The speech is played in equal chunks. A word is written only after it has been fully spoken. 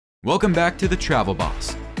Welcome back to the Travel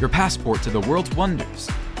Boss, your passport to the world's wonders.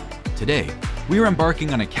 Today, we are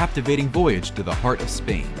embarking on a captivating voyage to the heart of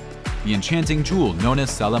Spain, the enchanting jewel known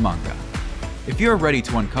as Salamanca. If you are ready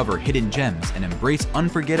to uncover hidden gems and embrace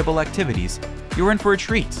unforgettable activities, you're in for a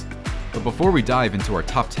treat. But before we dive into our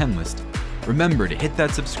top 10 list, remember to hit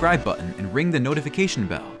that subscribe button and ring the notification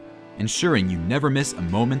bell, ensuring you never miss a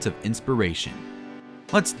moment of inspiration.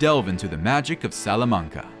 Let's delve into the magic of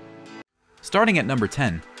Salamanca. Starting at number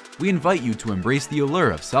 10, we invite you to embrace the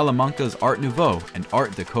allure of Salamanca's Art Nouveau and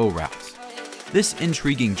Art Deco routes. This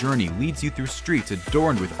intriguing journey leads you through streets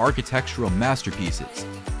adorned with architectural masterpieces,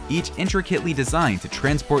 each intricately designed to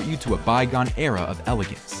transport you to a bygone era of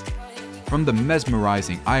elegance. From the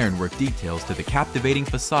mesmerizing ironwork details to the captivating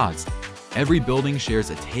facades, every building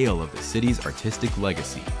shares a tale of the city's artistic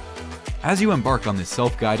legacy. As you embark on this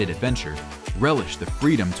self-guided adventure, relish the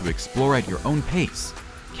freedom to explore at your own pace,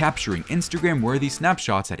 capturing Instagram-worthy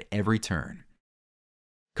snapshots at every turn.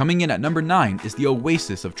 Coming in at number 9 is the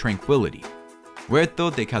oasis of tranquility, Huerto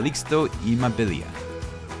de Calixto y Mabilia.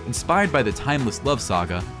 Inspired by the timeless love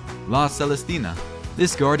saga, La Celestina,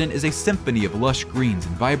 this garden is a symphony of lush greens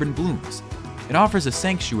and vibrant blooms. It offers a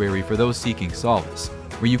sanctuary for those seeking solace,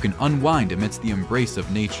 where you can unwind amidst the embrace of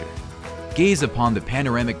nature. Gaze upon the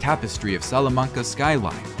panoramic tapestry of Salamanca's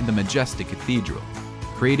skyline and the majestic cathedral,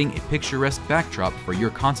 creating a picturesque backdrop for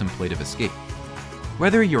your contemplative escape.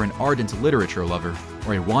 Whether you're an ardent literature lover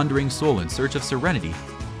or a wandering soul in search of serenity,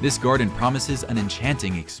 this garden promises an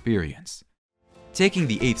enchanting experience. Taking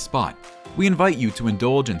the 8th spot, we invite you to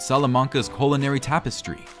indulge in Salamanca's culinary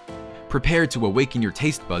tapestry. Prepare to awaken your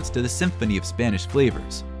taste buds to the symphony of Spanish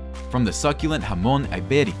flavors, from the succulent jamón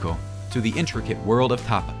ibérico to the intricate world of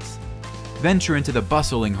tapas. Venture into the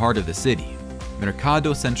bustling heart of the city,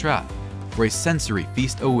 Mercado Central, where a sensory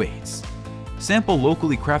feast awaits. Sample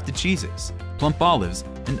locally crafted cheeses, plump olives,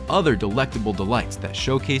 and other delectable delights that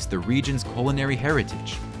showcase the region's culinary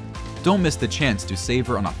heritage. Don't miss the chance to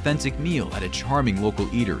savor an authentic meal at a charming local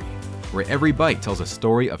eatery, where every bite tells a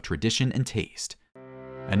story of tradition and taste.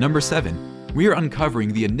 At number 7, we are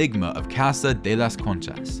uncovering the enigma of Casa de las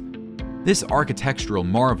Conchas. This architectural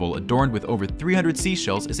marvel adorned with over 300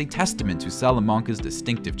 seashells is a testament to Salamanca's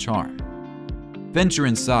distinctive charm. Venture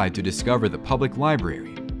inside to discover the public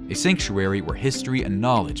library, a sanctuary where history and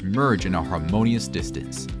knowledge merge in a harmonious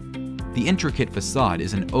distance. The intricate facade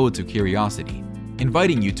is an ode to curiosity,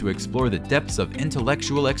 inviting you to explore the depths of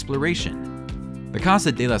intellectual exploration. The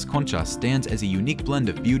Casa de las Conchas stands as a unique blend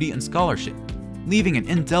of beauty and scholarship, leaving an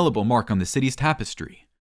indelible mark on the city's tapestry.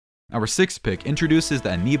 Our 6th pick introduces the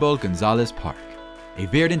Aníbal González Park, a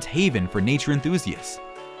verdant haven for nature enthusiasts.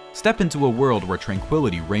 Step into a world where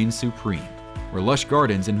tranquility reigns supreme, where lush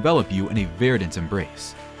gardens envelop you in a verdant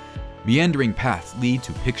embrace. Meandering paths lead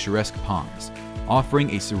to picturesque ponds, offering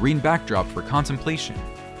a serene backdrop for contemplation.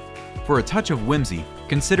 For a touch of whimsy,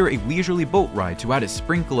 consider a leisurely boat ride to add a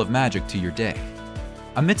sprinkle of magic to your day.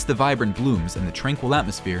 Amidst the vibrant blooms and the tranquil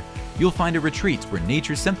atmosphere, you'll find a retreat where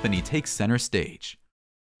nature's symphony takes center stage.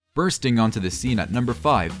 Bursting onto the scene at number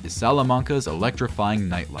 5 is Salamanca's electrifying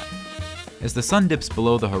nightlife. As the sun dips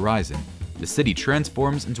below the horizon, the city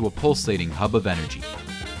transforms into a pulsating hub of energy.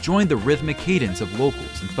 Join the rhythmic cadence of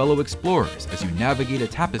locals and fellow explorers as you navigate a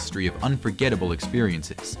tapestry of unforgettable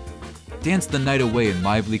experiences. Dance the night away in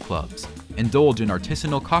lively clubs, indulge in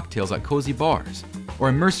artisanal cocktails at cozy bars, or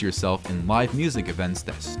immerse yourself in live music events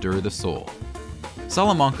that stir the soul.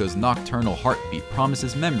 Salamanca's nocturnal heartbeat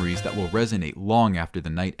promises memories that will resonate long after the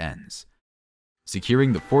night ends.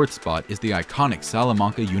 Securing the 4th spot is the iconic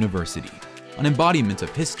Salamanca University, an embodiment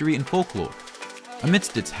of history and folklore.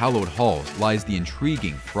 Amidst its hallowed halls lies the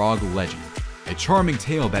intriguing Frog legend, a charming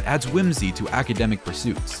tale that adds whimsy to academic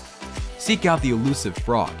pursuits. Seek out the elusive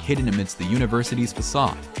frog hidden amidst the university's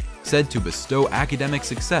facade, said to bestow academic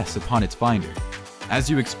success upon its finder. As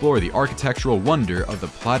you explore the architectural wonder of the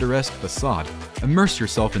Plateresque facade, immerse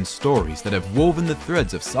yourself in stories that have woven the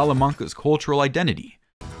threads of Salamanca's cultural identity.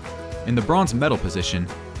 In the bronze medal position,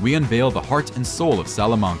 we unveil the heart and soul of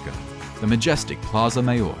Salamanca, the majestic Plaza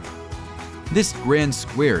Mayor. This grand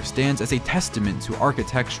square stands as a testament to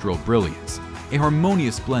architectural brilliance, a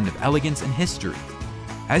harmonious blend of elegance and history.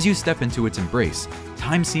 As you step into its embrace,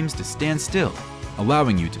 time seems to stand still,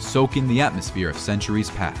 allowing you to soak in the atmosphere of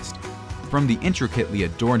centuries past. From the intricately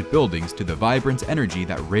adorned buildings to the vibrant energy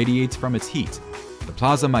that radiates from its heat, the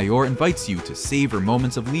Plaza Mayor invites you to savor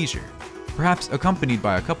moments of leisure, perhaps accompanied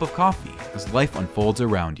by a cup of coffee as life unfolds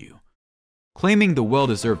around you. Claiming the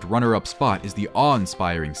well-deserved runner-up spot is the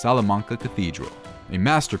awe-inspiring Salamanca Cathedral. A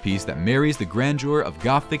masterpiece that marries the grandeur of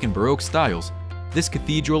Gothic and Baroque styles, this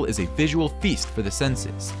cathedral is a visual feast for the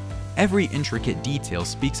senses. Every intricate detail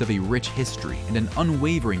speaks of a rich history and an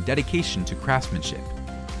unwavering dedication to craftsmanship.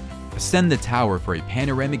 Ascend the tower for a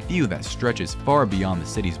panoramic view that stretches far beyond the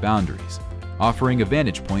city's boundaries, offering a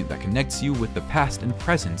vantage point that connects you with the past and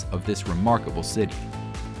present of this remarkable city.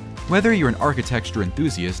 Whether you're an architecture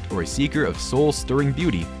enthusiast or a seeker of soul-stirring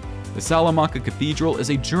beauty, the Salamanca Cathedral is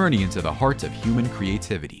a journey into the heart of human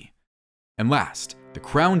creativity. And last, the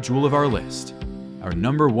crown jewel of our list, our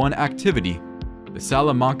number one activity, the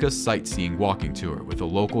Salamanca Sightseeing Walking Tour with a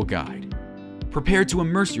local guide. Prepare to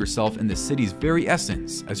immerse yourself in the city's very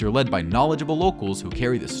essence as you're led by knowledgeable locals who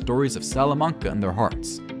carry the stories of Salamanca in their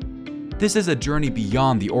hearts. This is a journey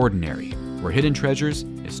beyond the ordinary, where hidden treasures,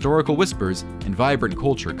 historical whispers, and vibrant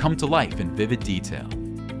culture come to life in vivid detail.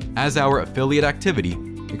 As our affiliate activity,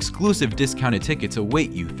 exclusive discounted tickets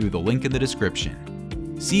await you through the link in the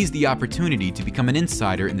description. Seize the opportunity to become an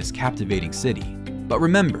insider in this captivating city. But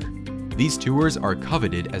remember, these tours are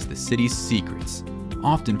coveted as the city's secrets,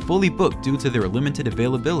 often fully booked due to their limited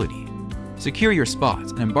availability. Secure your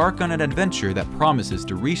spots and embark on an adventure that promises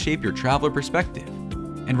to reshape your traveler perspective.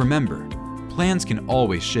 And remember, plans can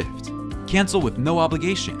always shift. Cancel with no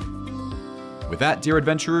obligation. With that, dear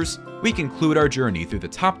adventurers, we conclude our journey through the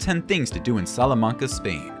top 10 things to do in Salamanca,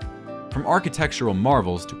 Spain. From architectural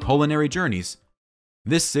marvels to culinary journeys,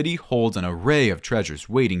 this city holds an array of treasures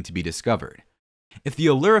waiting to be discovered. If the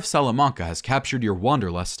allure of Salamanca has captured your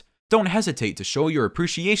wanderlust, don't hesitate to show your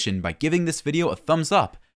appreciation by giving this video a thumbs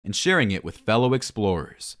up and sharing it with fellow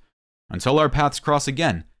explorers. Until our paths cross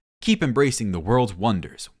again, keep embracing the world's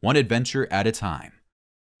wonders, one adventure at a time.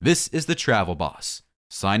 This is the Travel Boss,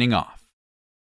 signing off.